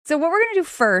So what we're going to do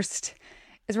first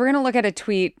is we're going to look at a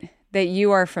tweet that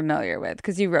you are familiar with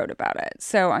because you wrote about it.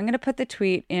 So I'm going to put the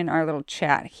tweet in our little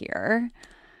chat here.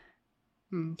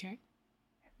 Okay.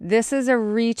 This is a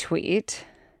retweet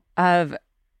of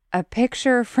a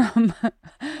picture from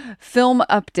Film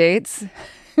Updates.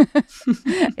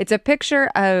 It's a picture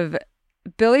of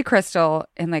Billy Crystal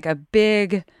in like a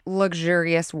big,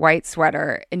 luxurious white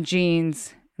sweater and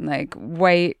jeans and like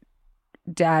white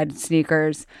dad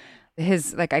sneakers.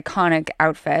 His like iconic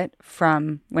outfit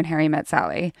from When Harry Met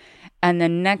Sally. And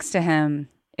then next to him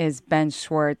is Ben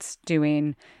Schwartz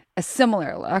doing a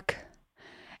similar look.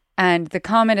 And the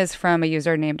comment is from a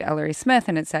user named Ellery Smith,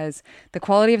 and it says, "The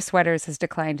quality of sweaters has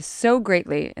declined so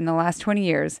greatly in the last 20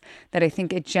 years that I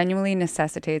think it genuinely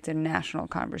necessitates a national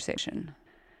conversation."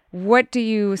 What do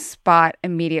you spot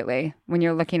immediately when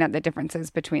you're looking at the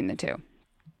differences between the two?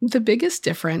 The biggest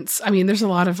difference, I mean, there's a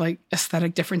lot of like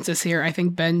aesthetic differences here. I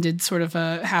think Ben did sort of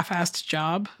a half-assed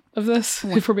job of this,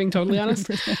 if we're being totally honest.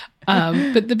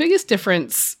 But the biggest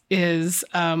difference is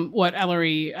what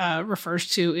Ellery refers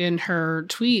to in her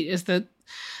tweet is that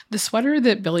the sweater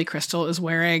that Billy Crystal is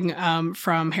wearing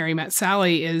from Harry Met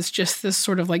Sally is just this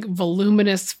sort of like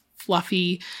voluminous,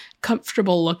 fluffy,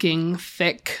 comfortable looking,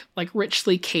 thick, like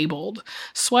richly cabled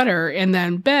sweater. And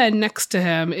then Ben next to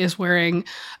him is wearing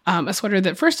a sweater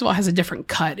that, first of all, has a different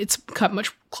cut. It's cut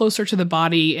much closer to the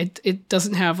body. It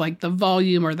doesn't have like the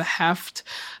volume or the heft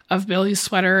of Billy's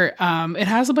sweater. It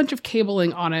has a bunch of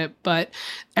cabling on it, but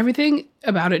everything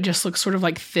about it just looks sort of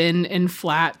like thin and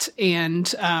flat and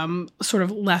sort of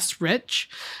less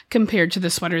rich compared to the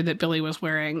sweater that Billy was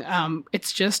wearing.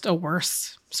 It's just a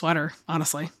worse sweater,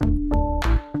 honestly.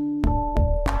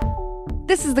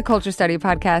 This is the Culture Study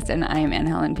Podcast, and I am Anne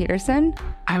Helen Peterson.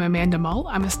 I'm Amanda Mull.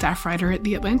 I'm a staff writer at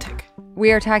The Atlantic.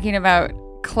 We are talking about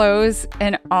clothes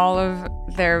and all of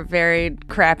their varied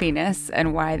crappiness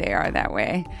and why they are that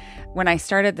way. When I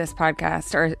started this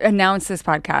podcast or announced this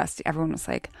podcast, everyone was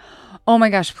like, "Oh my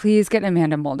gosh, please get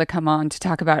Amanda Mull to come on to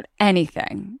talk about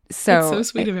anything." So it's so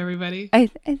sweet of everybody. I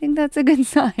think that's a good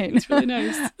sign. It's really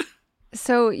nice.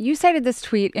 So you cited this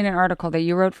tweet in an article that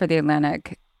you wrote for The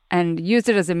Atlantic and used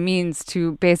it as a means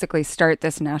to basically start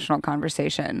this national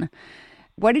conversation.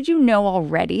 What did you know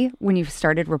already when you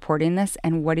started reporting this,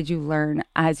 and what did you learn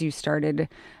as you started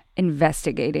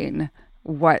investigating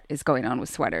what is going on with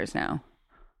sweaters now?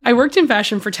 I worked in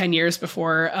fashion for 10 years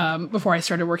before I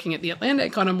started working at The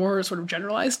Atlantic on a more sort of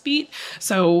generalized beat.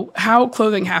 So how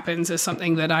clothing happens is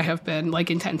something that I have been like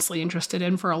intensely interested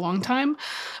in for a long time.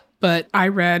 But I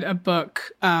read a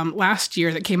book last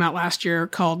year that came out last year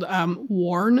called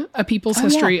Worn, A People's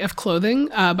History of Clothing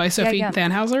by Sophie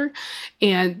Thanhauser.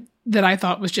 And that I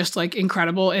thought was just like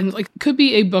incredible and like could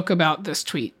be a book about this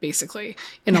tweet, basically,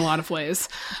 in a lot of ways.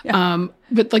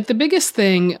 But like the biggest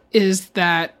thing is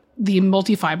that the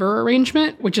multi-fiber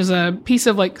arrangement, which is a piece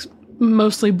of like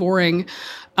mostly boring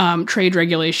trade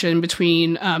regulation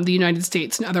between the United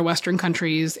States and other Western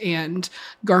countries and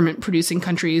garment producing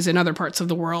countries in other parts of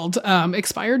the world,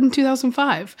 expired in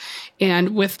 2005.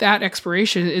 And with that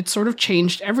expiration, it sort of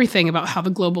changed everything about how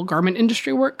the global garment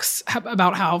industry works,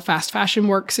 about how fast fashion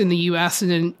works in the US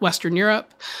and in Western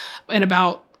Europe, and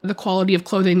about the quality of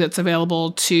clothing that's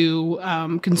available to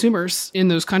consumers in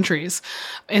those countries.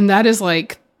 And that is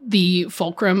like the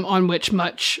fulcrum on which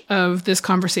much of this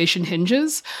conversation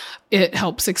hinges. It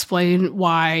helps explain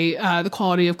why the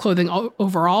quality of clothing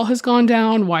overall has gone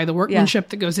down, why the workmanship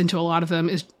that goes into a lot of them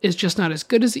is just not as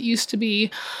good as it used to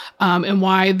be, and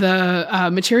why the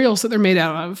materials that they're made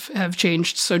out of have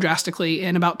changed so drastically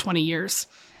in about 20 years.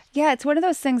 Yeah, it's one of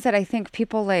those things that I think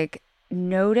people like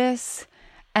notice,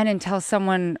 and until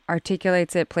someone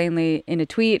articulates it plainly in a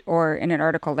tweet or in an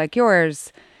article like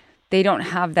yours, they don't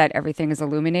have that everything is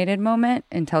illuminated moment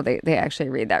until they actually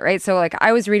read that, right? So like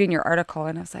I was reading your article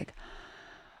and I was like,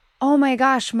 oh my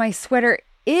gosh, my sweater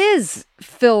is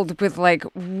filled with like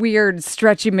weird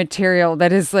stretchy material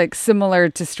that is like similar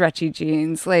to stretchy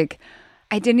jeans. Like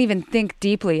I didn't even think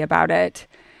deeply about it.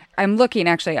 I'm looking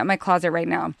actually at my closet right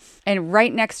now, and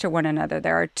right next to one another,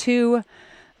 there are two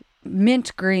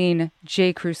mint green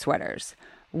J. Crew sweaters,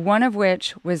 one of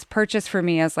which was purchased for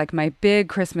me as like my big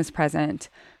Christmas present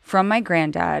from my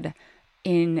granddad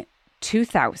in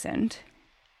 2000,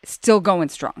 still going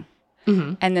strong.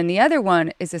 Mm-hmm. And then the other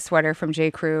one is a sweater from J.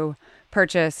 Crew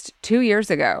purchased 2 years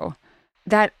ago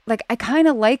that like I kind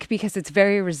of like because it's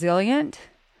very resilient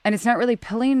and it's not really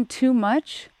pilling too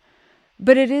much,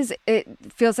 but it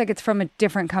feels like it's from a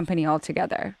different company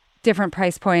altogether, different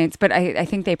price points. But I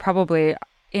think they probably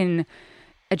in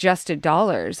adjusted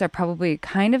dollars are probably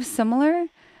kind of similar,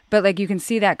 but like you can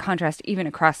see that contrast even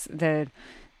across the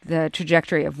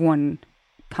trajectory of one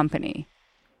company.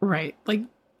 Right. Like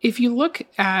if you look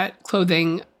at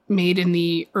clothing made in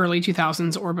the early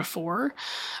 2000s or before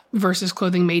versus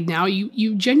clothing made now,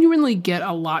 you genuinely get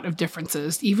a lot of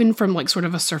differences, even from like sort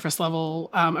of a surface level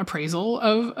appraisal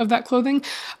of that clothing.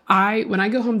 When I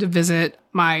go home to visit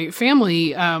my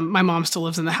family, my mom still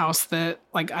lives in the house that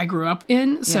like I grew up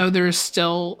in. So there's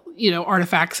still,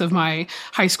 artifacts of my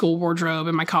high school wardrobe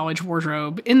and my college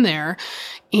wardrobe in there.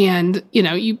 And,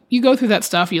 you go through that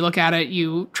stuff, you look at it,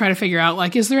 you try to figure out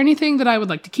like, is there anything that I would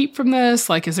like to keep from this?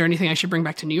 Like, is there anything I should bring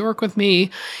back to New York with me?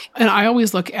 And I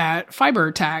always look at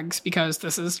fiber tags because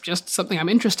this is just something I'm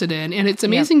interested in. And it's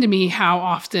amazing to me how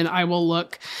often I will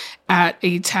look at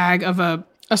a tag of a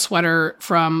sweater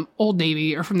from Old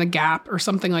Navy or from the Gap or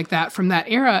something like that from that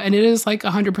era. And it is like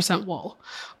 100% wool,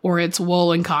 or it's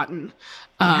wool and cotton.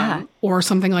 Or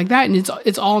something like that. And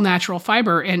it's all natural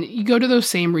fiber. And you go to those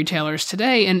same retailers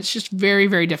today, and it's just very,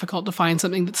 very difficult to find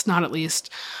something that's not at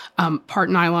least part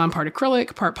nylon, part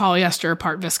acrylic, part polyester,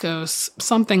 part viscose,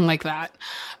 something like that.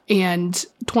 And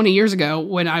 20 years ago,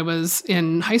 when I was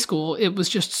in high school, it was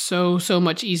just so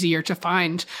much easier to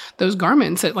find those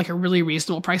garments at like a really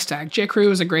reasonable price tag. J.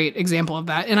 Crew is a great example of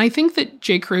that. And I think that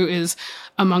J. Crew is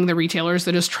among the retailers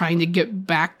that is trying to get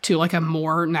back to like a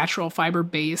more natural fiber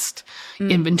based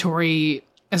inventory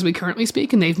as we currently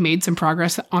speak. And they've made some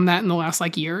progress on that in the last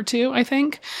like year or two, I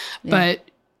think. Yeah. But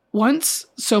once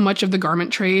so much of the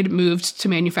garment trade moved to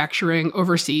manufacturing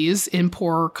overseas in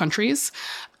poor countries,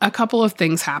 a couple of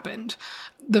things happened.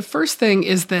 The first thing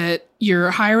is that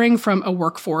you're hiring from a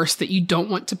workforce that you don't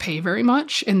want to pay very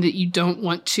much and that you don't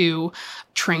want to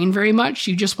train very much.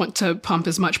 You just want to pump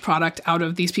as much product out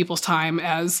of these people's time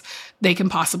as they can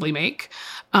possibly make.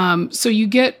 So you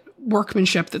get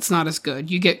workmanship that's not as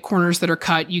good. You get corners that are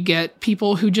cut. You get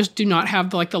people who just do not have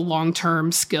the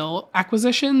long-term skill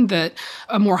acquisition that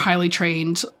a more highly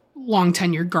trained,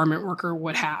 long-tenured garment worker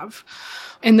would have.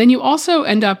 And then you also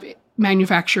end up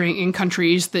manufacturing in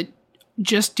countries that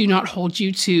just do not hold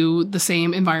you to the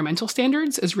same environmental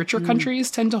standards as richer countries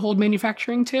tend to hold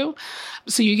manufacturing to.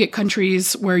 So you get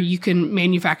countries where you can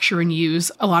manufacture and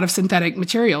use a lot of synthetic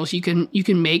materials. You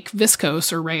can make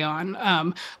viscose or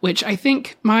rayon, which I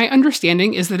think my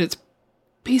understanding is that it's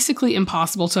basically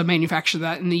impossible to manufacture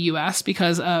that in the US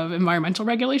because of environmental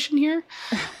regulation here.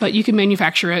 But you can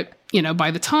manufacture it,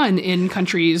 by the ton in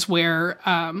countries where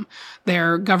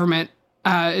their government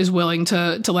is willing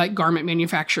to let garment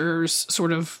manufacturers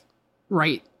sort of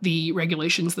write the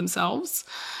regulations themselves.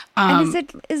 And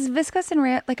is viscose and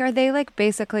rayon, are they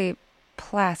basically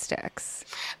plastics?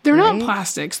 They're not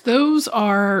plastics.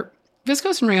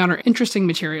 Viscose and rayon are interesting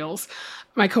materials.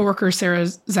 My coworker, Sarah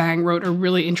Zhang, wrote a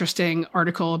really interesting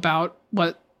article about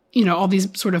what, all these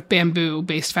sort of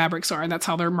bamboo-based fabrics are, and that's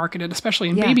how they're marketed, especially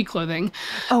in baby clothing.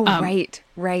 Oh,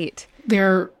 right.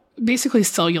 They're basically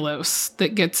cellulose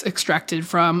that gets extracted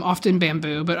from often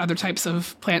bamboo, but other types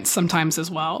of plants sometimes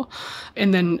as well,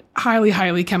 and then highly,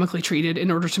 highly chemically treated in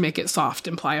order to make it soft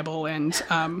and pliable and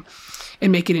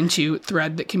make it into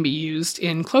thread that can be used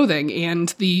in clothing. And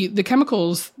the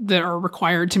chemicals that are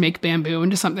required to make bamboo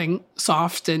into something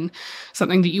soft and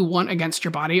something that you want against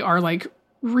your body are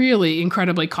really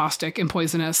incredibly caustic and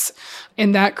poisonous.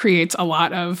 And that creates a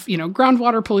lot of,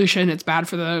 groundwater pollution. It's bad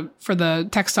for the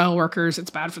textile workers.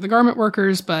 It's bad for the garment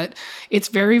workers, but it's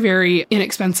very, very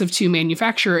inexpensive to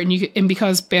manufacture. And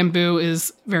because bamboo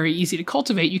is very easy to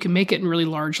cultivate, you can make it in really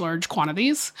large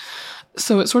quantities.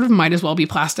 So it sort of might as well be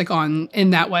plastic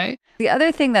in that way. The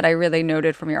other thing that I really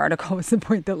noted from your article was the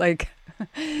point that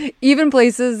even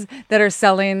places that are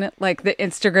selling the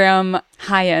Instagram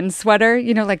high-end sweater,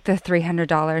 the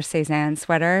 $300 Cezanne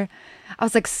sweater, I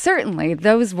was certainly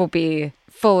those will be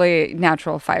fully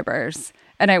natural fibers.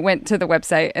 And I went to the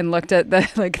website and looked at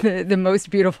the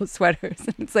most beautiful sweaters,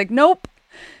 and it's nope.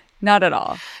 Not at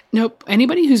all. Nope.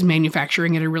 Anybody who's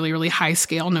manufacturing at a really, really high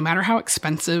scale, no matter how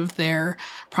expensive their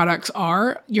products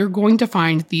are, you're going to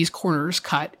find these corners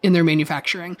cut in their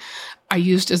manufacturing. I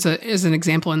used as an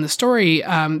example in the story,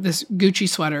 this Gucci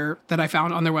sweater that I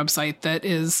found on their website that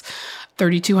is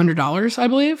 $3,200, I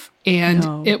believe.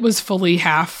 And it was fully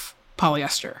half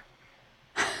polyester.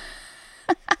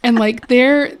 And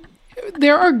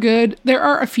there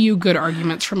are a few good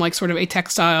arguments from sort of a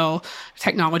textile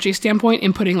technology standpoint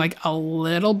in putting a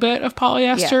little bit of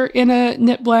polyester in a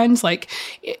knit blend.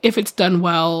 If it's done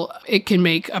well, it can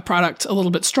make a product a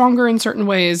little bit stronger in certain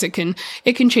ways. It can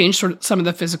change sort of some of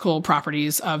the physical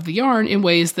properties of the yarn in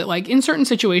ways that in certain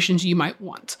situations you might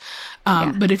want.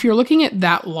 But if you're looking at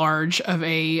that large of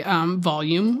a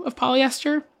volume of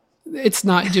polyester, it's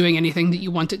not doing anything that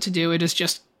you want it to do. It is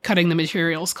just cutting the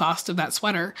materials cost of that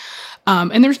sweater.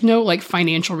 And there's no like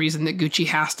financial reason that Gucci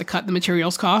has to cut the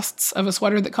materials costs of a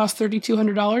sweater that costs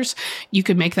 $3,200. You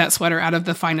could make that sweater out of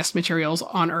the finest materials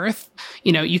on earth.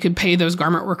 You know, you could pay those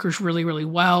garment workers really, really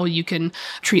well. You can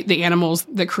treat the animals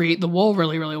that create the wool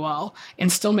really, really well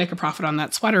and still make a profit on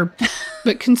that sweater.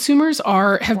 But consumers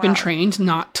have been trained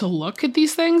not to look at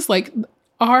these things. Like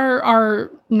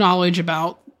our knowledge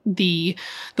about the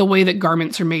way that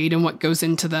garments are made and what goes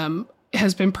into them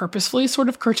has been purposefully sort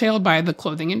of curtailed by the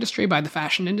clothing industry, by the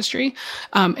fashion industry.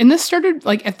 And this started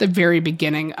like at the very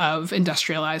beginning of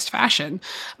industrialized fashion.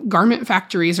 Garment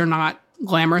factories are not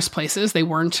glamorous places. They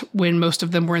weren't when most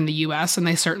of them were in the US, and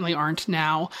they certainly aren't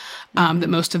now, that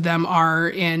most of them are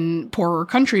in poorer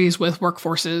countries with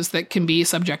workforces that can be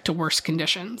subject to worse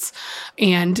conditions.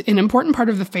 And an important part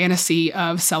of the fantasy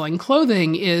of selling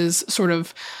clothing is sort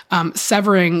of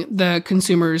severing the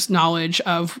consumer's knowledge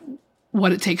of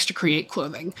what it takes to create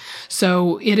clothing.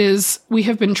 So we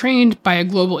have been trained by a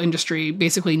global industry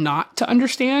basically not to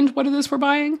understand what it is we're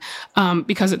buying,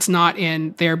 because it's not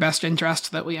in their best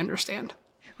interest that we understand.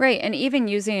 Right. And even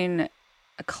using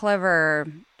clever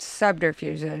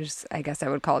subterfuges, I guess I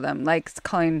would call them, like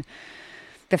calling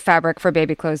the fabric for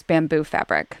baby clothes bamboo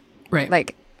fabric. Right.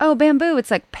 Like, oh, bamboo,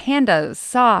 it's like pandas,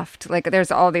 soft. Like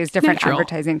there's all these different Natural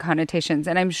advertising connotations.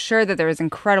 And I'm sure that there is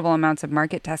incredible amounts of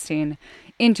market testing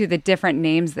into the different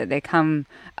names that they come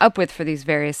up with for these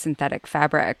various synthetic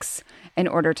fabrics in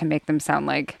order to make them sound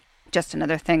like just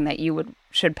another thing that you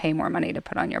should pay more money to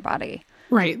put on your body.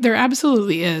 Right. There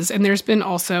absolutely is. And there's been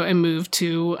also a move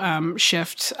to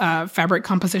shift fabric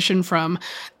composition from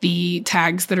the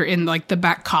tags that are in like the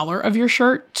back collar of your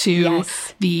shirt to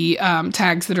the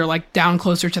tags that are like down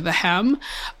closer to the hem.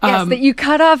 Yes, that you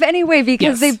cut off anyway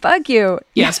because they bug you.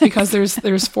 Yes, because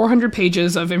there's 400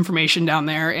 pages of information down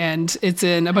there, and it's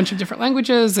in a bunch of different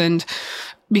languages, and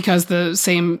because the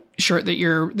same shirt that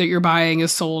you're buying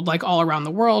is sold like all around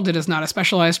the world, it is not a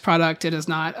specialized product. It is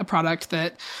not a product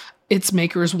that its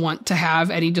makers want to have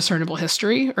any discernible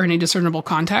history or any discernible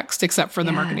context except for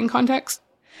the marketing context.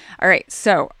 All right.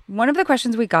 So one of the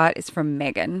questions we got is from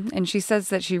Megan, and she says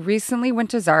that she recently went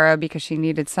to Zara because she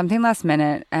needed something last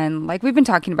minute. And like we've been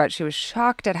talking about, she was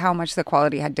shocked at how much the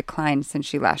quality had declined since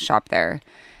she last shopped there.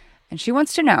 And she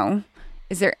wants to know,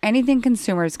 is there anything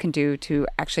consumers can do to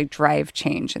actually drive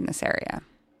change in this area?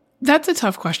 That's a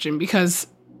tough question because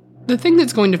the thing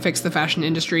that's going to fix the fashion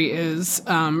industry is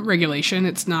regulation.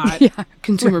 It's not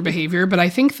consumer behavior. But I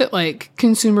think that like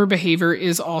consumer behavior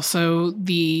is also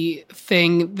the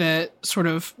thing that sort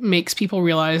of makes people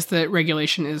realize that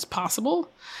regulation is possible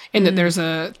and that there's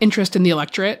a interest in the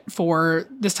electorate for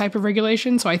this type of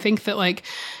regulation. So I think that like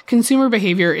consumer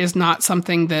behavior is not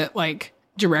something that like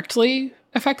directly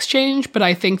affects change, but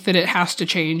I think that it has to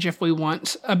change if we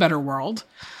want a better world.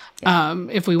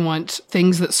 If we want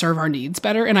things that serve our needs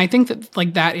better. And I think that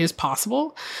like that is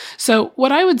possible. So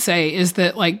what I would say is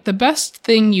that like the best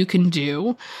thing you can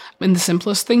do and the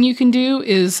simplest thing you can do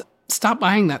is stop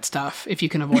buying that stuff if you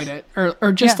can avoid it,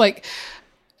 or just like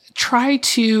try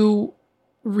to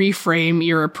reframe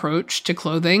your approach to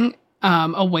clothing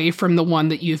away from the one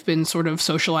that you've been sort of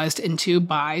socialized into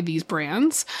by these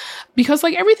brands. Because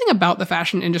like everything about the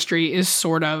fashion industry is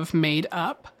sort of made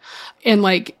up. And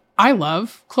like, I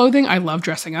love clothing. I love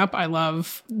dressing up. I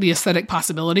love the aesthetic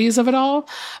possibilities of it all.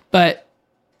 But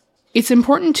it's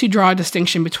important to draw a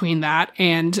distinction between that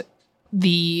and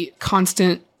the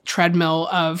constant treadmill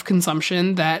of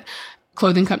consumption that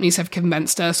clothing companies have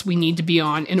convinced us we need to be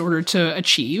on in order to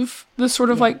achieve this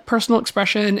sort of like personal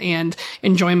expression and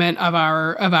enjoyment of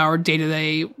our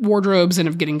day-to-day wardrobes and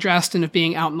of getting dressed and of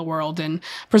being out in the world and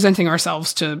presenting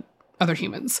ourselves to other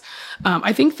humans.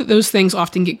 I think that those things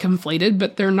often get conflated,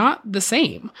 but they're not the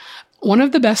same. One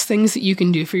of the best things that you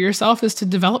can do for yourself is to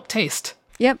develop taste.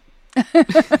 Yep.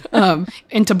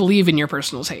 And to believe in your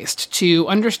personal taste, to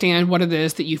understand what it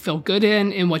is that you feel good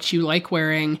in and what you like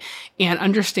wearing, and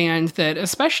understand that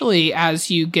especially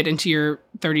as you get into your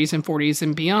 30s and 40s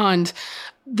and beyond,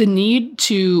 the need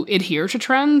to adhere to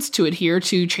trends, to adhere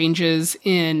to changes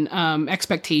in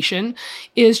expectation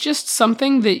is just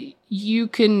something that you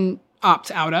can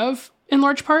opt out of in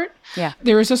large part. Yeah.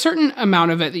 There is a certain amount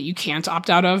of it that you can't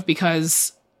opt out of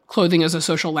because clothing is a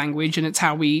social language and it's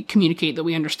how we communicate that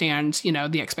we understand, you know,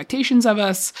 the expectations of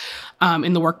us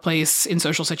in the workplace, in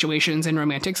social situations, in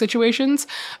romantic situations.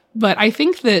 But I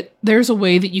think that there's a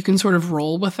way that you can sort of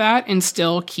roll with that and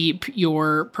still keep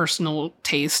your personal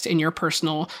taste and your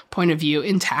personal point of view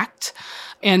intact.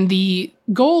 And the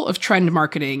goal of trend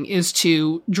marketing is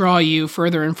to draw you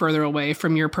further and further away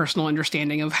from your personal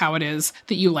understanding of how it is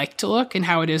that you like to look and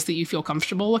how it is that you feel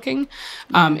comfortable looking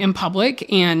in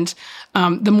public. And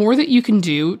the more that you can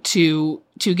do to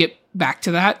get back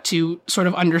to that, to sort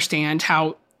of understand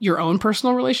how your own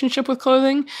personal relationship with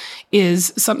clothing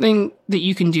is something that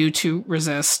you can do to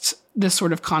resist this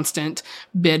sort of constant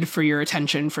bid for your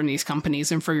attention from these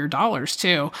companies and for your dollars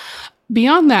too.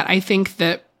 Beyond that, I think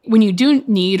that when you do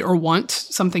need or want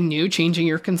something new, changing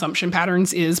your consumption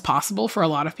patterns is possible for a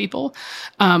lot of people.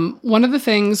 One of the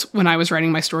things when I was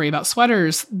writing my story about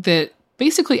sweaters that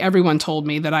basically everyone told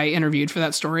me that I interviewed for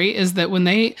that story is that when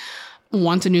they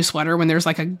want a new sweater, when there's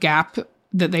like a gap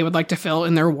that they would like to fill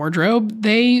in their wardrobe,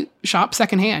 they shop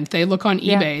secondhand. They look on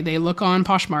eBay, they look on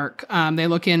Poshmark, they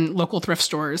look in local thrift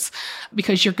stores,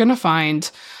 because you're going to find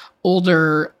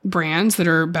older brands that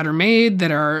are better made,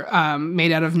 that are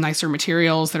made out of nicer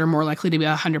materials, that are more likely to be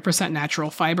 100%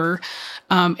 natural fiber.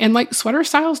 And like sweater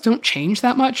styles don't change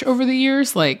that much over the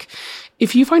years. Like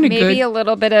if you find maybe a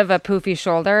little bit of a poofy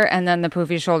shoulder and then the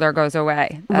poofy shoulder goes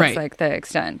away. That's right. Like the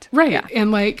extent. Right. Yeah.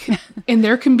 And like, and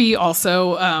there can be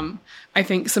also, I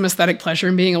think some aesthetic pleasure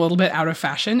in being a little bit out of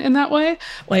fashion in that way.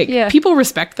 Like people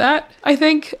respect that, I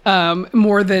think,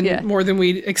 more than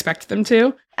we expect them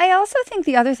to. I also think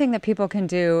the other thing that people can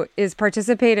do is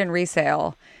participate in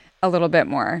resale a little bit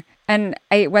more. And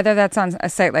whether that's on a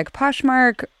site like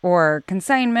Poshmark or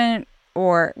consignment,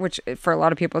 or which for a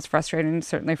lot of people is frustrating,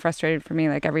 certainly frustrated for me.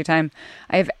 Like every time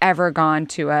I've ever gone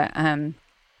to a,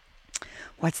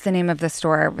 what's the name of the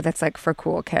store that's like for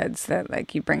cool kids that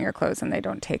like you bring your clothes and they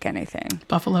don't take anything?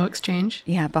 Buffalo Exchange.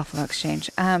 Yeah, Buffalo Exchange.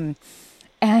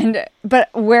 But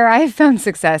where I've found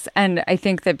success, and I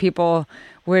think that people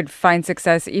would find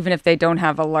success even if they don't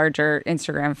have a larger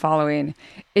Instagram following,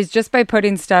 is just by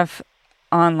putting stuff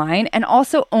online, and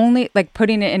also only like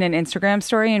putting it in an Instagram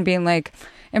story and being like,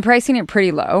 and pricing it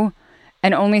pretty low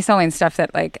and only selling stuff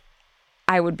that like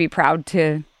I would be proud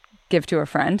to give to a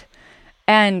friend.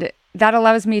 And that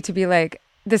allows me to be like,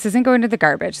 this isn't going to the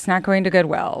garbage. It's not going to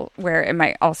Goodwill, where it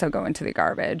might also go into the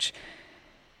garbage.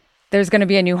 There's going to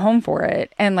be a new home for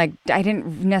it. And like, I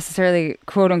didn't necessarily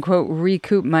quote unquote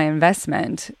recoup my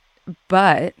investment,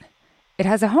 but it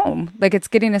has a home. Like it's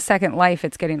getting a second life.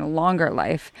 It's getting a longer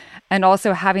life. And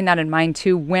also having that in mind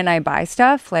too, when I buy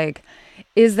stuff, like,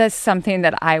 is this something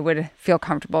that I would feel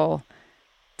comfortable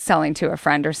selling to a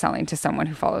friend or selling to someone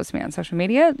who follows me on social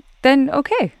media? Then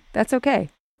okay, that's okay.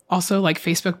 Also, like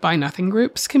Facebook Buy Nothing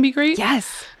groups can be great.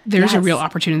 Yes. There's a real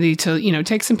opportunity to,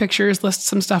 take some pictures, list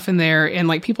some stuff in there. And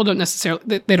like people don't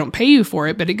necessarily, they don't pay you for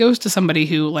it, but it goes to somebody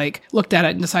who like looked at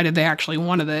it and decided they actually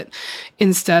wanted it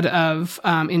instead of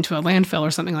into a landfill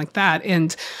or something like that.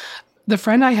 And the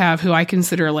friend I have who I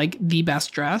consider like the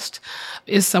best dressed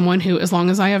is someone who, as long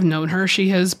as I have known her, she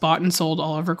has bought and sold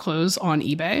all of her clothes on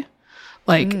eBay.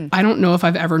 Like, I don't know if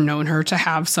I've ever known her to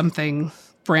have something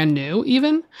brand new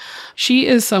even. She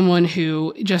is someone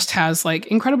who just has like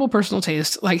incredible personal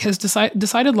taste, like has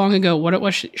decided long ago what it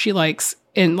was she likes,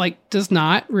 and like does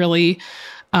not really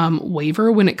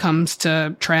waver when it comes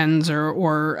to trends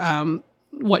or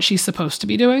what she's supposed to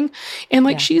be doing. And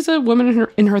like, she's a woman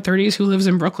in her 30s who lives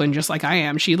in Brooklyn, just like I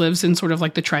am. She lives in sort of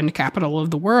like the trend capital of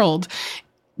the world,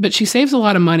 but she saves a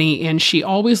lot of money and she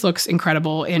always looks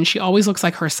incredible and she always looks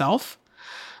like herself.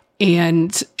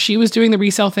 And she was doing the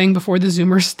resale thing before the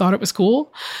Zoomers thought it was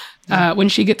cool. When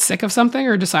she gets sick of something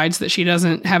or decides that she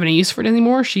doesn't have any use for it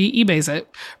anymore, she eBays it.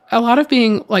 A lot of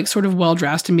being like sort of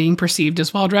well-dressed and being perceived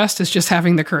as well-dressed is just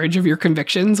having the courage of your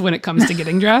convictions when it comes to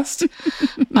getting dressed.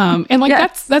 And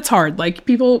like, that's hard. Like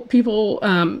people feel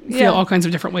all kinds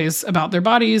of different ways about their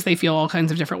bodies. They feel all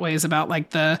kinds of different ways about like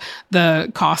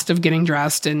the cost of getting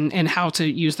dressed and how to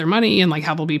use their money and like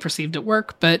how they'll be perceived at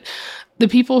work. But the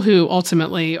people who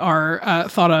ultimately are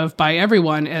thought of by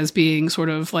everyone as being sort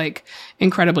of like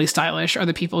incredibly stylish are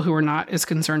the people who are not as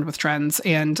concerned with trends.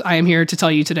 And I am here to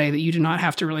tell you today that you do not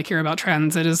have to really care about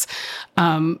trends. It is,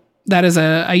 that is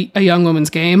a young woman's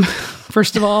game,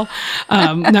 first of all.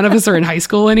 None of us are in high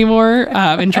school anymore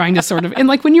and trying to sort of, and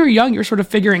like when you're young, you're sort of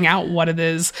figuring out what it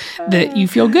is that you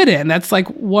feel good in. That's like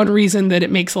one reason that it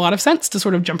makes a lot of sense to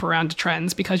sort of jump around to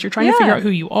trends, because you're trying to figure out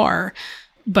who you are.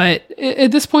 But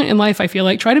at this point in life, I feel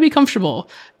like try to be comfortable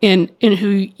in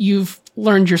who you've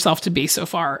learned yourself to be so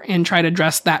far, and try to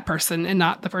dress that person and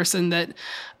not the person that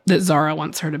Zara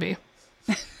wants her to be.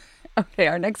 Okay,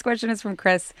 our next question is from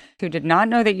Chris, who did not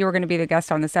know that you were going to be the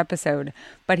guest on this episode,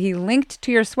 but he linked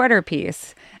to your sweater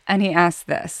piece and he asked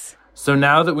this. So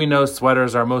now that we know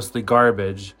sweaters are mostly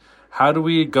garbage, how do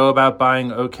we go about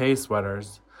buying okay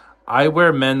sweaters? I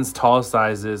wear men's tall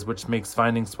sizes, which makes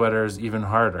finding sweaters even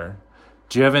harder.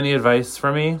 Do you have any advice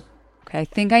for me? Okay, I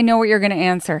think I know what you're going to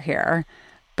answer here,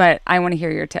 but I want to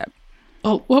hear your tip.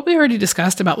 Well, what we already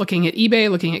discussed about looking at eBay,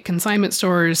 looking at consignment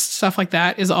stores, stuff like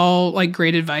that is all like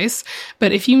great advice.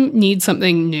 But if you need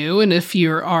something new and if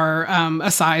you are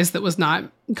a size that was not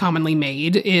commonly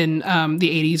made in the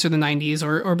 80s or the 90s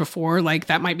or before, like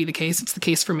that might be the case. It's the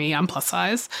case for me. I'm plus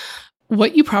size.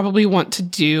 What you probably want to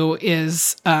do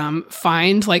is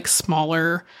find like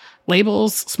smaller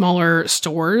labels, smaller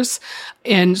stores,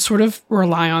 and sort of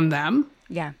rely on them.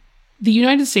 Yeah. The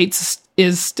United States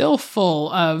is still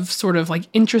full of sort of like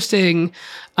interesting,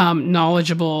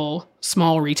 knowledgeable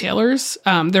small retailers.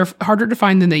 They're harder to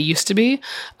find than they used to be.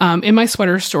 In my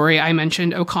sweater story, I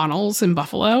mentioned O'Connell's in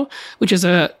Buffalo, which is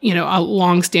a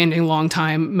long-standing,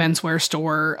 long-time menswear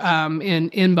store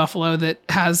in Buffalo that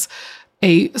has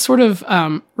a sort of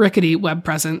rickety web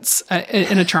presence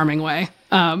in a charming way.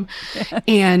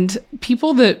 And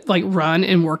people that like run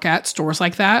and work at stores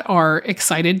like that are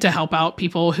excited to help out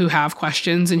people who have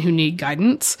questions and who need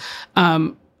guidance.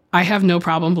 I have no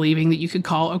problem believing that you could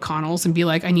call O'Connell's and be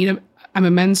like, I'm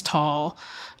a men's tall.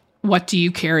 What do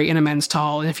you carry in a men's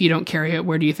tall? And if you don't carry it,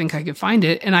 where do you think I could find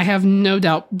it? And I have no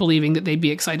doubt believing that they'd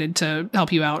be excited to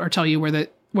help you out or tell you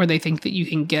where they think that you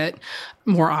can get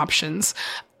more options.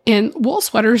 And wool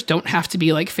sweaters don't have to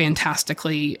be like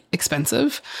fantastically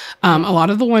expensive. A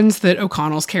lot of the ones that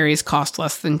O'Connell's carries cost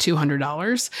less than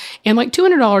 $200. And like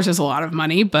 $200 is a lot of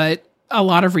money, but a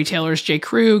lot of retailers, J.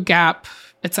 Crew, Gap,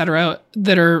 etc.,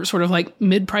 that are sort of like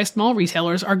mid-priced mall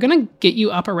retailers are going to get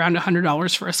you up around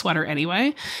 $100 for a sweater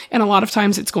anyway. And a lot of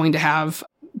times it's going to have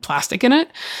plastic in it.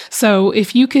 So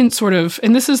if you can sort of,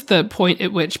 and this is the point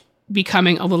at which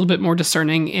becoming a little bit more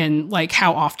discerning in like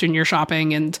how often you're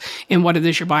shopping and what it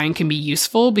is you're buying can be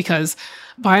useful, because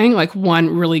buying like one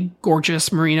really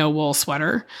gorgeous merino wool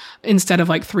sweater instead of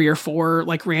like 3 or 4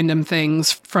 like random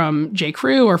things from J.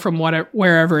 Crew or from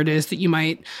wherever it is that you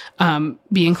might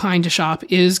be inclined to shop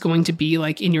is going to be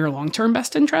like in your long-term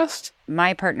best interest.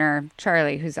 My partner,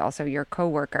 Charlie, who's also your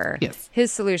coworker, yes, his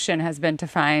solution has been to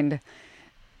find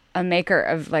a maker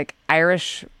of like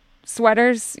Irish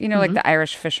sweaters, like the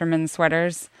Irish fisherman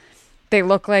sweaters. They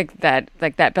look like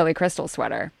that Billy Crystal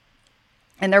sweater,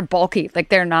 and they're bulky. Like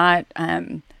they're not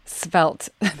svelte.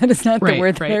 That is not the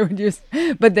word that I would use,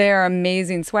 but they are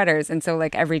amazing sweaters. And so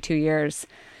like every 2 years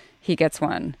he gets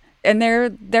one, and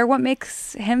they're what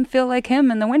makes him feel like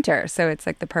him in the winter. So it's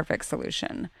like the perfect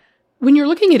solution. When you're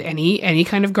looking at any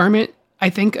kind of garment, I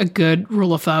think a good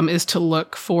rule of thumb is to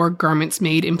look for garments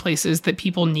made in places that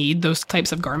people need those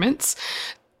types of garments.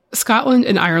 Scotland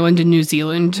and Ireland and New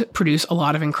Zealand produce a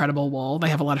lot of incredible wool. They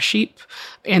have a lot of sheep,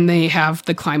 and they have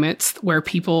the climates where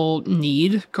people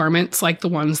need garments like the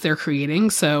ones they're creating.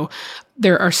 So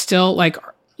there are still like,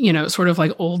 sort of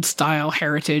like old style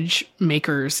heritage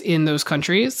makers in those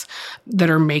countries that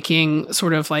are making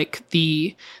sort of like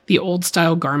the old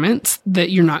style garments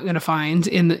that you're not going to find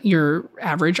in your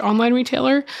average online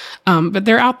retailer. But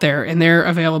they're out there and they're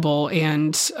available.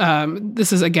 And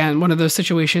this is, again, one of those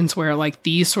situations where like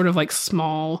these sort of like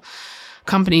small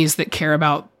companies that care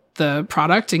about the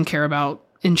product and care about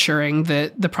ensuring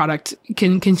that the product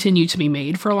can continue to be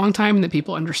made for a long time and that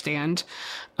people understand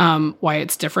why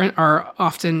it's different are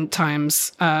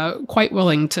oftentimes quite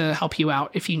willing to help you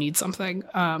out if you need something,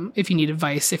 if you need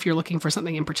advice, if you're looking for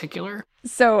something in particular.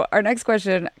 So our next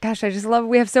question, gosh, I just love,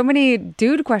 we have so many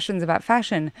dude questions about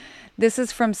fashion. This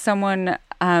is from someone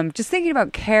just thinking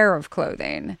about care of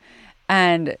clothing,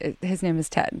 and his name is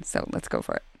Ted. So let's go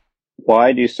for it.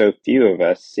 Why do so few of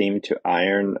us seem to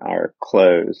iron our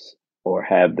clothes or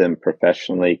have them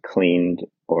professionally cleaned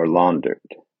or laundered?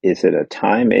 Is it a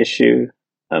time issue,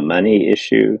 a money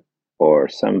issue, or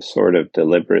some sort of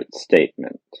deliberate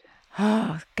statement?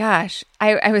 Oh, gosh.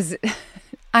 I was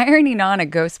ironing on a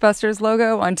Ghostbusters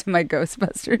logo onto my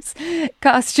Ghostbusters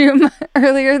costume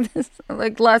earlier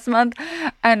last month.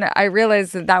 And I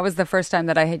realized that was the first time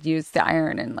that I had used the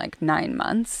iron in like 9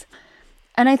 months.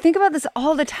 And I think about this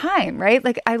all the time, right?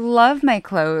 Like I love my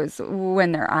clothes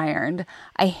when they're ironed.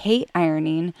 I hate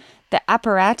ironing. The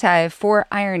apparati for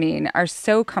ironing are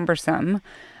so cumbersome,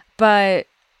 but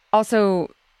also,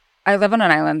 I live on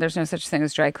an island. There's no such thing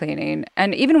as dry cleaning.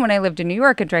 And even when I lived in New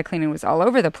York and dry cleaning was all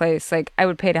over the place, like I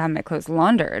would pay to have my clothes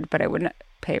laundered, but I wouldn't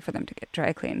pay for them to get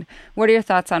dry cleaned. What are your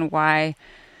thoughts on why?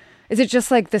 Is it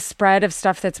just like the spread of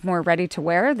stuff that's more ready to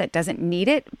wear that doesn't need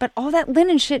it, but all that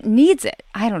linen shit needs it?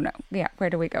 I don't know. Yeah, where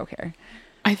do we go here?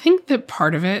 I think that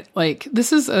part of it, like,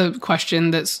 this is a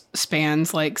question that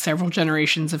spans like several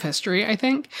generations of history, I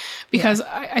think, because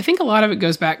I think a lot of it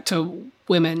goes back to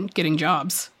women getting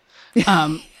jobs.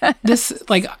 This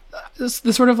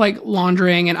sort of like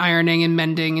laundering and ironing and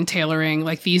mending and tailoring,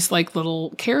 like these like little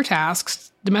care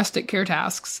tasks, domestic care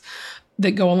tasks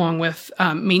that go along with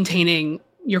maintaining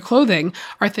your clothing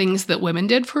are things that women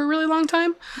did for a really long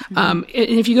time. And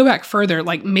if you go back further,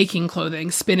 like making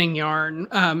clothing, spinning yarn,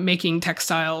 making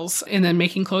textiles, and then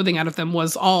making clothing out of them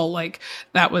was all like,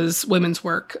 that was women's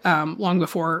work long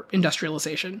before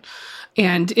industrialization.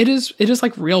 And it is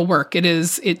like real work.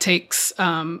 It takes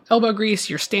elbow grease.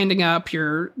 You're standing up.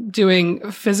 You're doing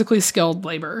physically skilled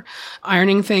labor.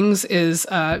 Ironing things is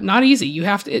not easy. You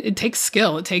have to. It takes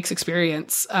skill. It takes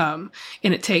experience, and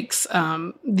it takes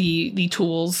the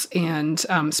tools and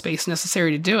space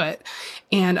necessary to do it.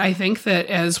 And I think that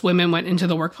as women went into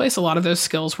the workplace, a lot of those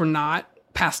skills were not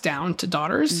passed down to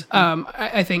daughters.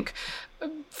 I think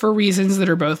for reasons that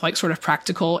are both like sort of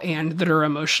practical and that are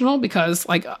emotional, because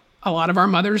like a lot of our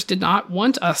mothers did not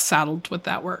want us saddled with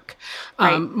that work.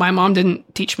 Right. My mom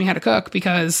didn't teach me how to cook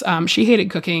because she hated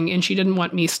cooking, and she didn't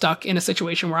want me stuck in a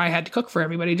situation where I had to cook for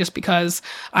everybody just because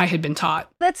I had been taught.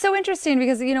 That's so interesting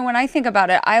because, you know, when I think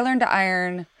about it, I learned to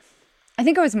iron, I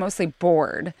think I was mostly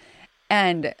bored.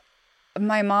 And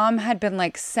my mom had been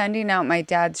like sending out my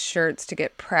dad's shirts to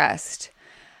get pressed.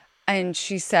 And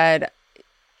she said,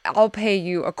 I'll pay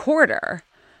you a quarter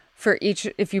for each,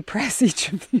 if you press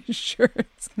each of these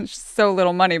shirts. It's so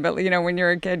little money, but you know, when you're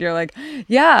a kid, you're like,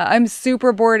 yeah, I'm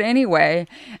super bored anyway,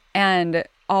 and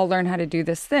I'll learn how to do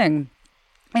this thing.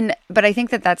 But I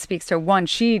think that speaks to, one,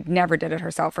 she never did it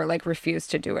herself or like refused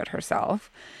to do it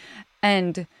herself.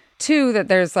 And two, that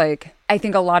there's like, I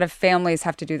think a lot of families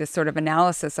have to do this sort of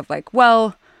analysis of like,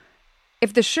 well,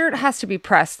 if the shirt has to be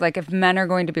pressed, like if men are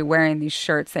going to be wearing these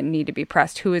shirts that need to be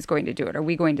pressed, who is going to do it? Are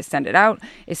we going to send it out?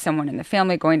 Is someone in the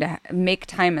family going to make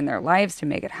time in their lives to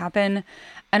make it happen?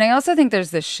 And I also think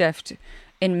there's this shift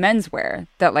in menswear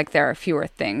that like there are fewer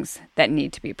things that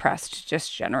need to be pressed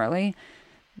just generally.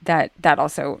 That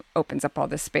also opens up all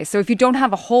this space. So if you don't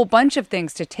have a whole bunch of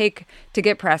things to take to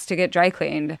get pressed, to get dry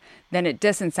cleaned, then it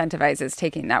disincentivizes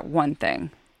taking that one thing.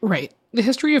 Right. The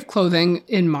history of clothing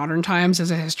in modern times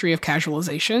is a history of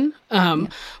casualization,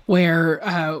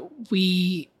 where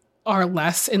we are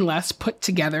less and less put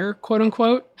together, quote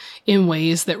unquote, in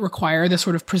ways that require the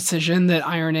sort of precision that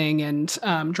ironing and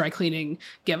dry cleaning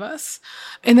give us.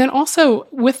 And then also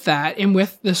with that, and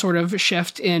with the sort of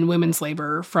shift in women's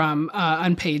labor from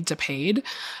unpaid to paid,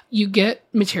 you get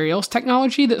materials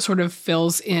technology that sort of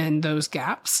fills in those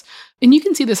gaps. And you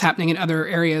can see this happening in other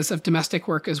areas of domestic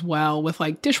work as well, with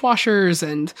like dishwashers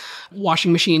and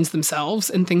washing machines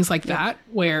themselves and things like that,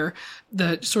 where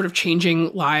the sort of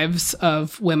changing lives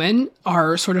of women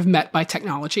are sort of met by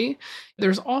technology.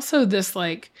 There's also this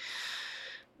like,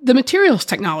 the materials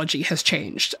technology has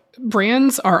changed.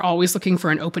 Brands are always looking for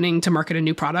an opening to market a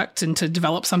new product and to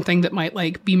develop something that might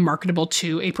like be marketable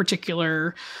to a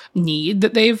particular need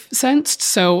that they've sensed.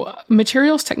 So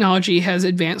materials technology has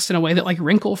advanced in a way that like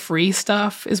wrinkle-free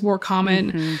stuff is more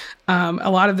common.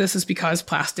 A lot of this is because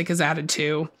plastic is added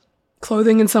to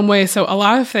clothing in some way. So a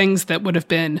lot of things that would have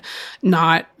been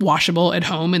not washable at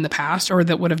home in the past, or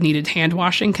that would have needed hand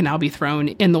washing, can now be thrown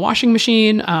in the washing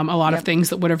machine. A lot of things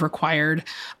that would have required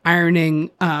ironing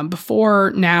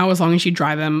before, now, as long as you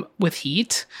dry them with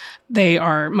heat, they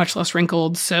are much less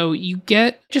wrinkled. So you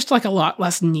get just like a lot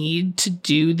less need to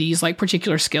do these like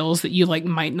particular skills that you like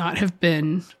might not have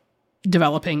been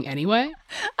developing anyway.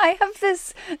 I have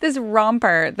this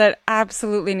romper that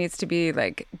absolutely needs to be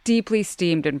like deeply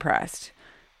steamed and pressed.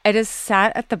 It is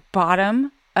sat at the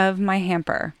bottom of my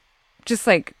hamper. Just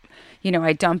like, you know,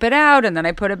 I dump it out and then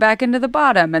I put it back into the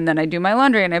bottom, and then I do my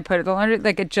laundry and I put it in the laundry.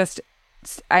 Like it just,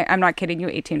 I'm not kidding you,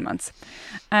 18 months.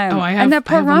 And that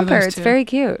poor romper, it's very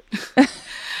cute.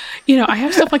 You know, I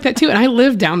have stuff like that too, and I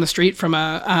live down the street from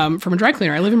a dry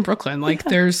cleaner. I live in Brooklyn. Like,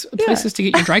 there's places to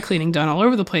get your dry cleaning done all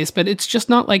over the place, but it's just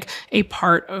not like a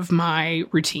part of my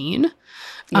routine.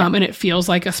 And it feels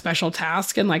like a special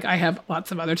task, and like I have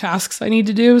lots of other tasks I need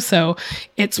to do. So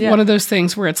it's one of those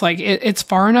things where it's like it's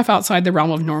far enough outside the realm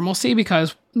of normalcy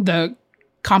because the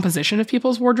composition of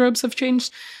people's wardrobes have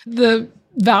changed. The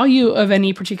value of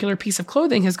any particular piece of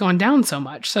clothing has gone down so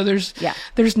much. So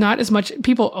there's not as much,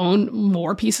 people own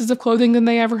more pieces of clothing than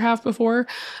they ever have before.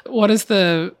 What is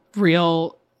the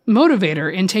real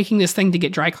motivator in taking this thing to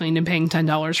get dry cleaned and paying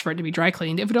 $10 for it to be dry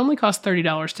cleaned if it only costs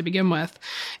 $30 to begin with,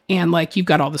 and like you've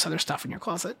got all this other stuff in your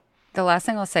closet? The last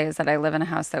thing I'll say is that I live in a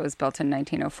house that was built in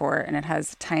 1904 and it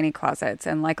has tiny closets.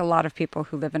 And like a lot of people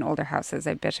who live in older houses,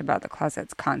 I bitch about the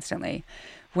closets constantly.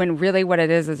 When really what it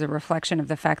is a reflection of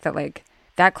the fact that like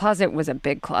that closet was a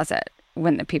big closet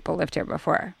when the people lived here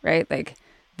before, right? Like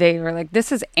they were like,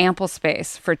 this is ample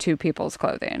space for two people's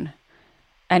clothing.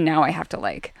 And now I have to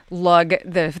like lug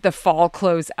the fall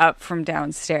clothes up from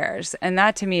downstairs. And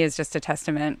that to me is just a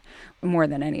testament more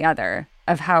than any other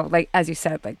of how, like, as you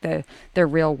said, like the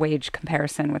real wage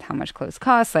comparison with how much clothes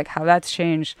cost, like how that's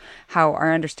changed, how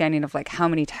our understanding of like how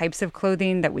many types of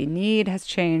clothing that we need has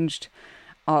changed,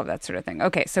 all of that sort of thing.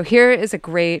 Okay, so here is a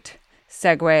great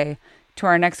segue to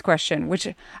our next question, which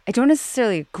I don't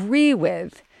necessarily agree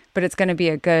with, but it's going to be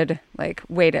a good like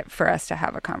way for us to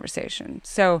have a conversation.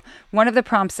 So one of the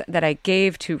prompts that I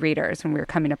gave to readers when we were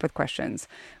coming up with questions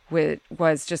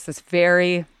was just this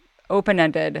very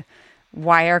open-ended,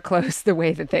 why are clothes the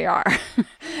way that they are?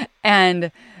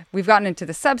 And we've gotten into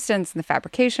the substance and the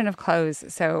fabrication of clothes,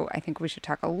 so I think we should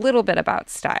talk a little bit about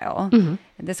style. Mm-hmm.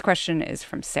 And this question is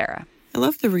from Sarah. I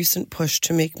love the recent push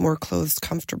to make more clothes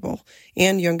comfortable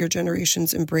and younger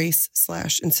generations'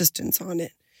 embrace/insistence on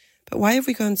it. But why have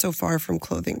we gone so far from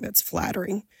clothing that's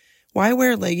flattering? Why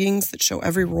wear leggings that show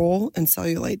every roll and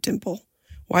cellulite dimple?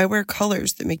 Why wear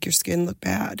colors that make your skin look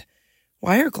bad?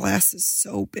 Why are glasses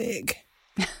so big?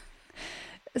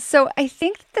 So I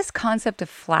think this concept of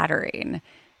flattering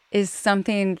is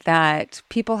something that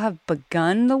people have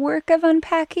begun the work of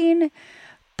unpacking,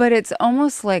 but it's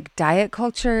almost like diet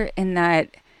culture in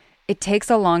that it takes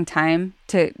a long time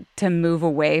to move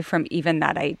away from even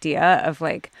that idea of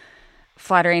like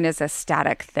flattering as a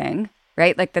static thing,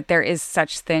 right? Like that there is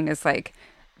such thing as like,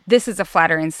 this is a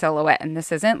flattering silhouette and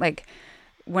this isn't. Like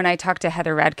when I talked to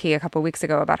Heather Radke a couple weeks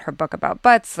ago about her book about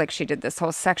butts, like she did this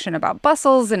whole section about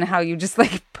bustles and how you just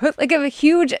like put like a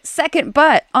huge second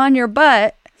butt on your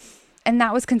butt. And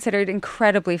that was considered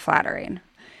incredibly flattering.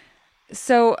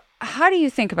 So how do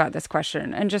you think about this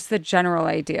question and just the general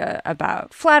idea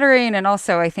about flattering? And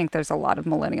also I think there's a lot of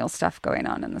millennial stuff going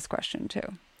on in this question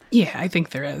too. Yeah, I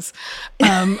think there is.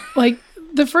 Like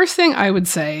the first thing I would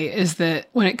say is that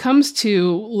when it comes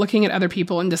to looking at other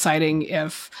people and deciding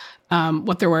if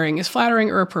what they're wearing is flattering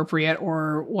or appropriate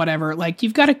or whatever, like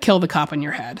you've got to kill the cop in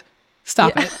your head.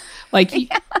 Stop it. Like,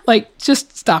 like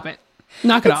just stop it.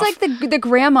 Knock it off. It's like the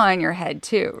grandma in your head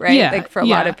too, right? Yeah, like for a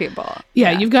lot of people.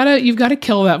 Yeah, you've got to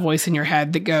kill that voice in your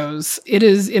head that goes, it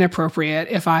is inappropriate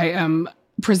if I am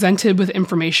presented with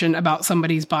information about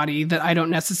somebody's body that I don't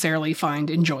necessarily find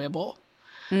enjoyable.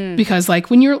 Because like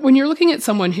when you're looking at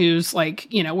someone who's like,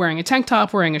 you know, wearing a tank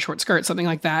top, wearing a short skirt, something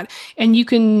like that, and you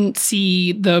can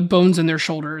see the bones in their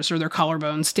shoulders or their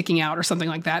collarbones sticking out or something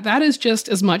like that, that is just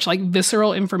as much like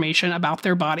visceral information about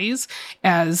their bodies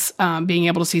as being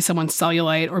able to see someone's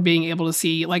cellulite or being able to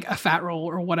see like a fat roll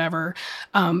or whatever.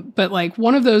 But like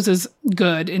one of those is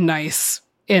good and nice,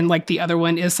 and like the other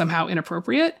one is somehow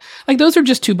inappropriate. Like those are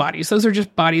just two bodies. Those are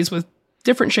just bodies with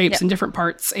different shapes and different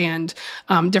parts and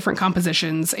different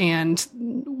compositions. And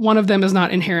one of them is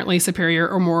not inherently superior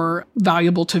or more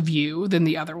valuable to view than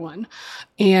the other one.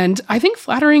 And I think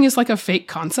flattering is like a fake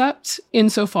concept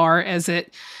insofar as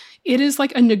it is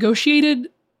like a negotiated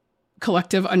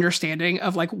collective understanding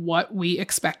of like what we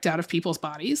expect out of people's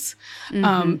bodies.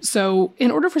 Mm-hmm. So in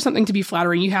order for something to be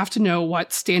flattering, you have to know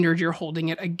what standard you're holding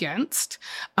it against.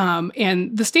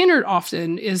 And the standard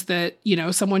often is that, you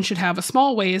know, someone should have a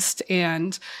small waist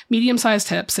and medium-sized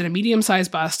hips and a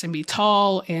medium-sized bust and be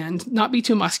tall and not be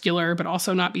too muscular, but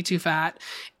also not be too fat.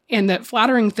 And that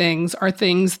flattering things are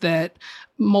things that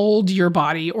mold your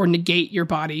body or negate your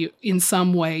body in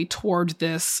some way toward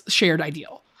this shared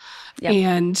ideal. Yep.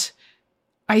 And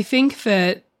I think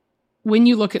that when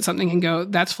you look at something and go,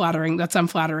 that's flattering, that's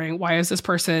unflattering, why is this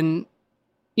person,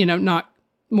 you know, not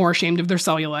more ashamed of their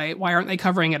cellulite? Why aren't they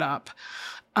covering it up?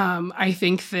 I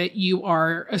think that you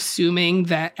are assuming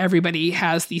that everybody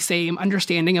has the same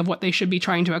understanding of what they should be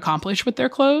trying to accomplish with their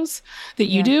clothes that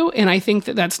you do. And I think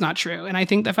that that's not true. And I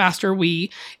think the faster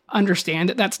we understand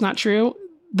that that's not true,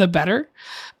 the better.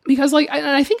 Because like,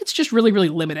 I think it's just really, really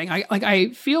limiting.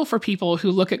 I feel for people who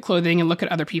look at clothing and look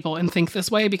at other people and think this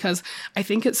way, because I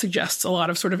think it suggests a lot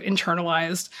of sort of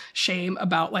internalized shame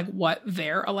about like what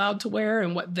they're allowed to wear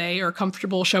and what they are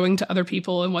comfortable showing to other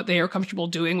people and what they are comfortable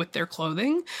doing with their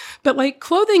clothing. But like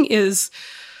clothing is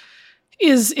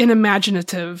is an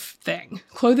imaginative thing.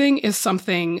 Clothing is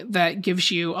something that gives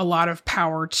you a lot of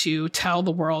power to tell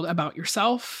the world about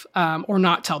yourself, or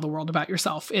not tell the world about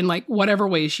yourself in like whatever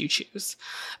ways you choose.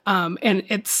 And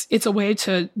it's a way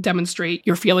to demonstrate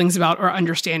your feelings about or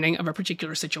understanding of a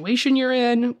particular situation you're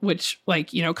in, which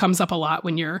like, you know, comes up a lot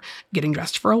when you're getting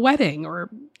dressed for a wedding or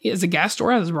as a guest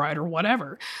or as a bride or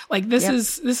whatever. Like this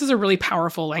is a really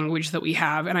powerful language that we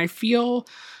have. And I feel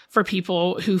for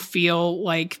people who feel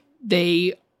like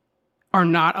they are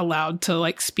not allowed to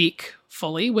like speak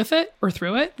fully with it or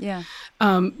through it. Yeah.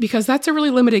 Because that's a really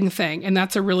limiting thing. And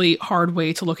that's a really hard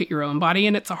way to look at your own body.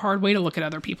 And it's a hard way to look at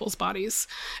other people's bodies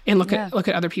and look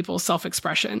at other people's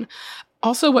self-expression.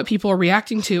 Also, what people are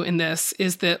reacting to in this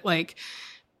is that like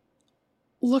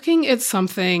looking at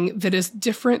something that is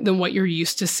different than what you're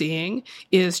used to seeing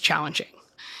is challenging.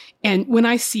 And when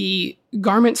I see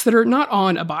garments that are not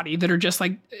on a body, that are just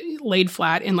like laid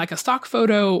flat in like a stock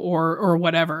photo or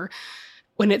whatever,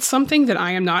 when it's something that I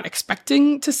am not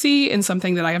expecting to see and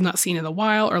something that I have not seen in a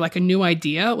while or like a new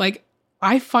idea, like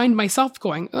I find myself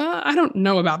going, I don't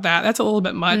know about that. That's a little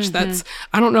bit much.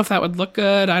 I don't know if that would look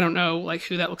good. I don't know like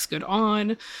who that looks good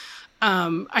on.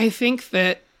 I think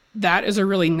that is a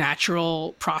really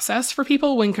natural process for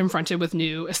people when confronted with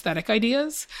new aesthetic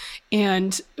ideas.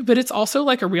 But it's also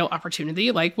like a real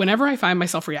opportunity. Like whenever I find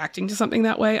myself reacting to something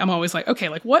that way, I'm always like, okay,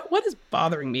 like what is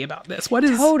bothering me about this? What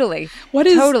is what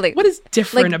is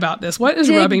different like, about this? What is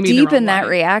rubbing me the wrong deep in that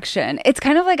way? reaction? It's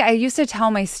kind of like I used to tell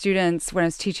my students when I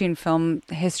was teaching film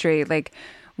history, like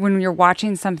when you're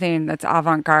watching something that's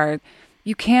avant-garde,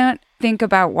 you can't think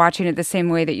about watching it the same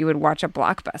way that you would watch a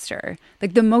blockbuster.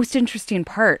 Like the most interesting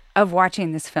part of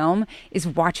watching this film is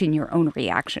watching your own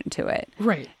reaction to it.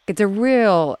 Right. It's a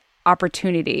real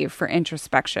opportunity for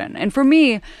introspection. And for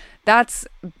me, that's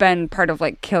been part of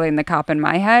like killing the cop in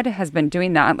my head, has been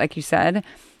doing that, like you said.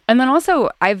 And then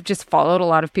also I've just followed a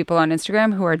lot of people on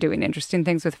Instagram who are doing interesting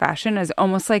things with fashion as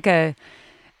almost like a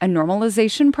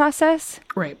normalization process.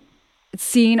 Right.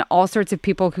 Seeing all sorts of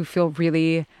people who feel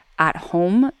really at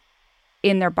home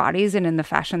in their bodies and in the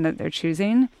fashion that they're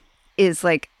choosing is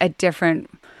like a different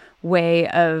way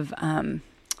of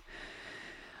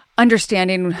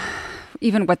understanding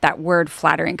even what that word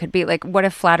flattering could be. Like, what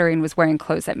if flattering was wearing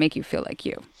clothes that make you feel like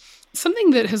you?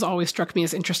 Something that has always struck me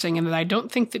as interesting and that I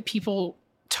don't think that people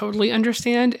totally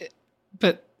understand,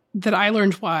 but that I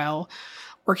learned while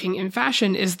working in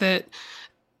fashion is that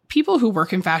people who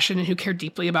work in fashion and who care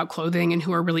deeply about clothing and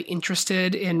who are really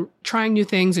interested in trying new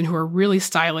things and who are really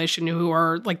stylish and who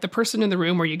are like the person in the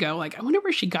room where you go like, I wonder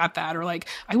where she got that, or like,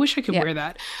 I wish I could wear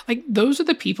that. Like those are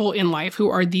the people in life who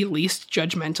are the least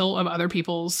judgmental of other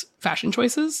people's fashion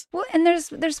choices. Well, and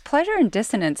there's pleasure and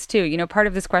dissonance too. You know, part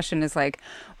of this question is like,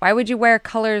 why would you wear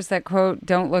colors that quote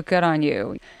don't look good on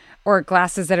you, or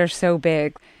glasses that are so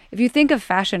big? If you think of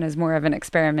fashion as more of an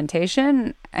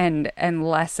experimentation and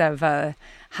less of a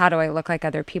how do I look like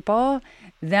other people,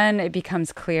 then it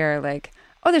becomes clear like,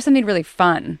 oh, there's something really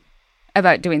fun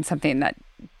about doing something that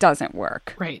doesn't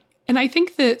work. Right. And I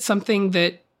think that something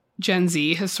that Gen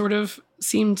Z has sort of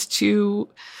seemed to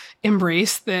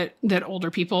embrace that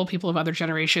older people of other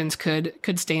generations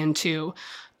could stand to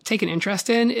take an interest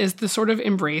in is the sort of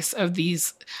embrace of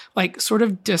these like sort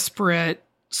of disparate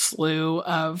slew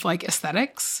of like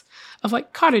aesthetics of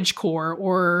like cottagecore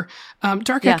or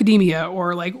dark academia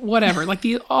or like whatever, like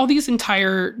all these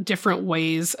entire different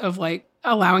ways of like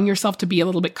allowing yourself to be a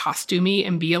little bit costumey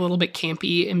and be a little bit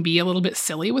campy and be a little bit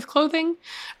silly with clothing,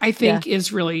 I think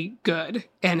is really good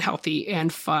and healthy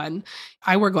and fun.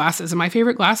 I wear glasses and my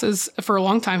favorite glasses for a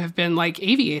long time have been like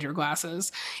aviator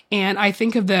glasses. And I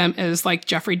think of them as like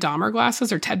Jeffrey Dahmer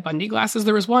glasses or Ted Bundy glasses.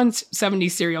 There was one 70s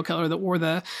serial killer that wore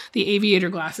the aviator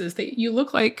glasses that you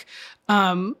look like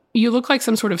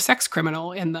some sort of sex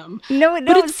criminal in them. No,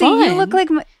 but it's see, fun. you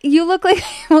look like,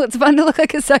 well, it's fun to look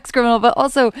like a sex criminal, but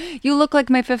also you look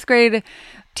like my 5th grade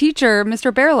teacher,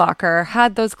 Mr. Bearlocker,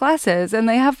 had those glasses, and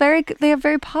they have very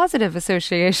positive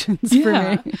associations for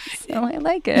me. So I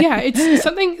like it. Yeah,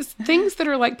 it's things that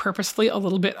are like purposefully a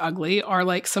little bit ugly are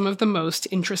like some of the most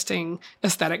interesting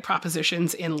aesthetic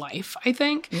propositions in life, I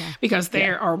think, because they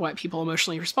are what people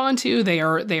emotionally respond to. They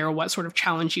are what sort of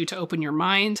challenge you to open your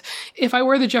mind. If I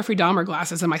wear the Jeffrey Dahmer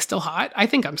glasses, am I still hot? I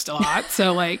think I'm still hot.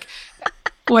 So like,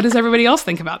 what does everybody else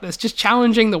think about this? Just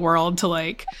challenging the world to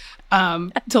like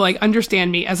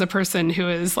understand me as a person who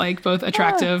is like both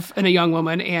attractive and a young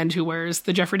woman and who wears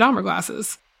the Jeffrey Dahmer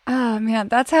glasses. Oh man,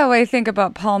 that's how I think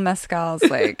about Paul Mescal's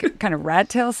like kind of rat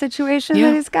tail situation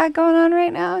that he's got going on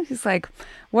right now. He's like,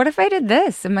 what if I did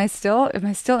this? Am I still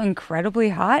incredibly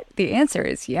hot? The answer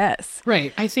is yes.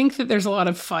 Right. I think that there's a lot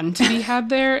of fun to be had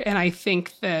there. And I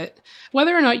think that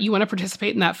whether or not you want to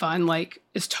participate in that fun, like,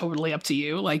 is totally up to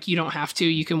you. Like, you don't have to.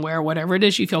 You can wear whatever it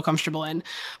is you feel comfortable in.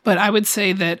 But I would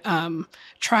say that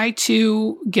try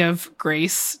to give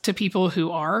grace to people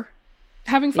who are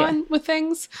having fun with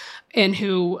things and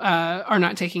who are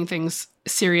not taking things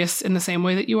serious in the same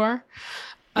way that you are.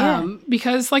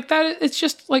 Because like that, it's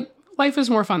just like life is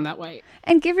more fun that way.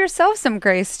 And give yourself some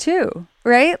grace too,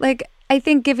 right? Like, I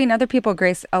think giving other people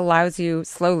grace allows you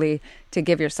slowly to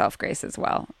give yourself grace as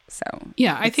well. So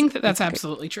yeah, I think that that's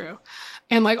absolutely true.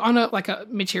 And like on a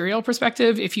material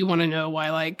perspective, if you want to know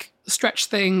why like stretch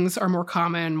things are more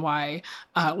common, why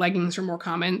leggings are more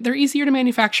common, they're easier to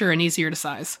manufacture and easier to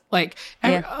size. Like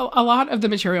a lot of the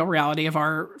material reality of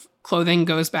our clothing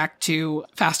goes back to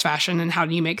fast fashion and how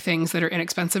do you make things that are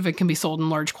inexpensive and can be sold in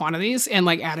large quantities. And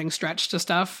like adding stretch to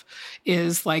stuff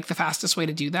is like the fastest way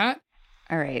to do that.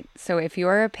 All right. So if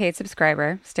you're a paid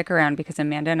subscriber, stick around because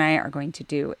Amanda and I are going to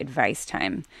do advice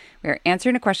time. We are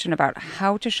answering a question about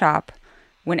how to shop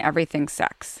when everything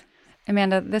sucks.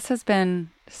 Amanda, this has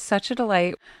been such a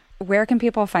delight. Where can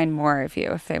people find more of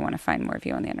you if they want to find more of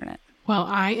you on the internet? Well,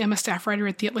 I am a staff writer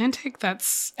at The Atlantic.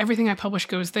 That's everything I publish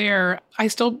goes there. I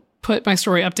still put my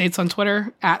story updates on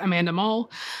Twitter at Amanda Mull.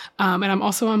 And I'm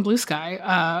also on Blue Sky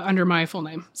under my full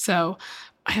name. So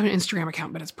I have an Instagram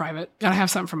account, but it's private. Gotta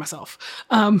have something for myself.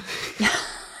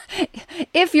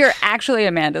 If you're actually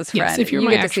Amanda's friend, yes, if you're you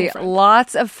my get to actual see friend.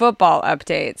 Lots of football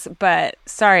updates. But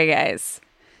sorry, guys.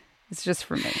 It's just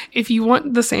for me. If you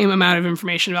want the same amount of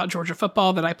information about Georgia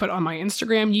football that I put on my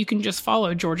Instagram, you can just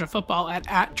follow Georgia football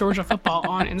at Georgia football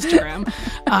on Instagram.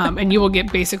 And you will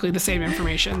get basically the same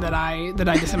information that I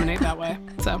disseminate that way.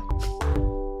 So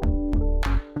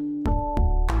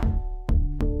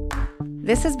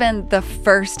this has been the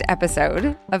first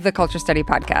episode of the Culture Study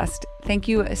Podcast. Thank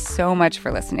you so much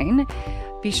for listening.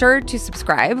 Be sure to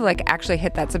subscribe, like actually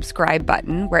hit that subscribe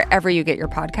button wherever you get your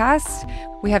podcasts.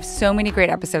 We have so many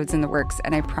great episodes in the works,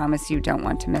 and I promise you don't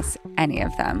want to miss any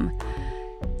of them.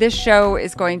 This show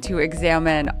is going to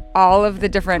examine all of the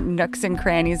different nooks and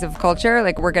crannies of culture.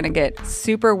 Like, we're going to get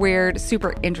super weird,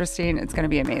 super interesting. It's going to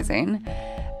be amazing.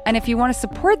 And if you want to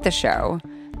support the show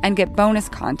and get bonus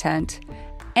content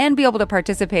and be able to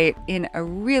participate in a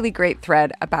really great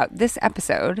thread about this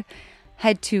episode,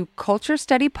 head to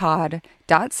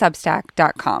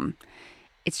culturestudypod.substack.com.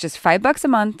 It's just $5 a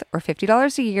month or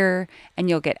 $50 a year, and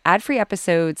you'll get ad-free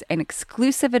episodes, an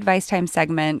exclusive advice time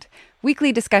segment,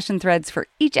 weekly discussion threads for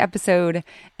each episode,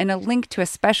 and a link to a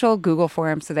special Google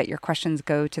form so that your questions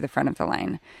go to the front of the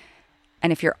line.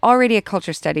 And if you're already a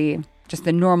Culture Study, just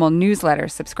the normal newsletter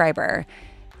subscriber,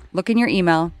 look in your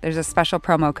email. There's a special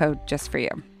promo code just for you.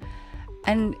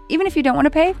 And even if you don't want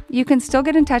to pay, you can still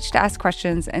get in touch to ask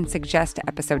questions and suggest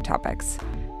episode topics.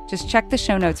 Just check the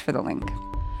show notes for the link.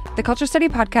 The Culture Study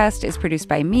Podcast is produced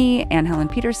by me, Anne Helen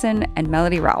Peterson, and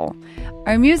Melody Rowell.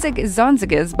 Our music is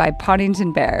Zonzigas by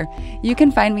Poddington Bear. You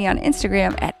can find me on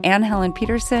Instagram at Anne Helen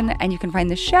Peterson, and you can find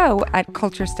the show at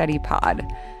Culture Study Pod.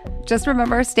 Just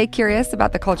remember, stay curious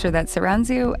about the culture that surrounds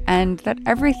you and that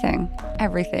everything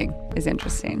is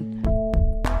interesting.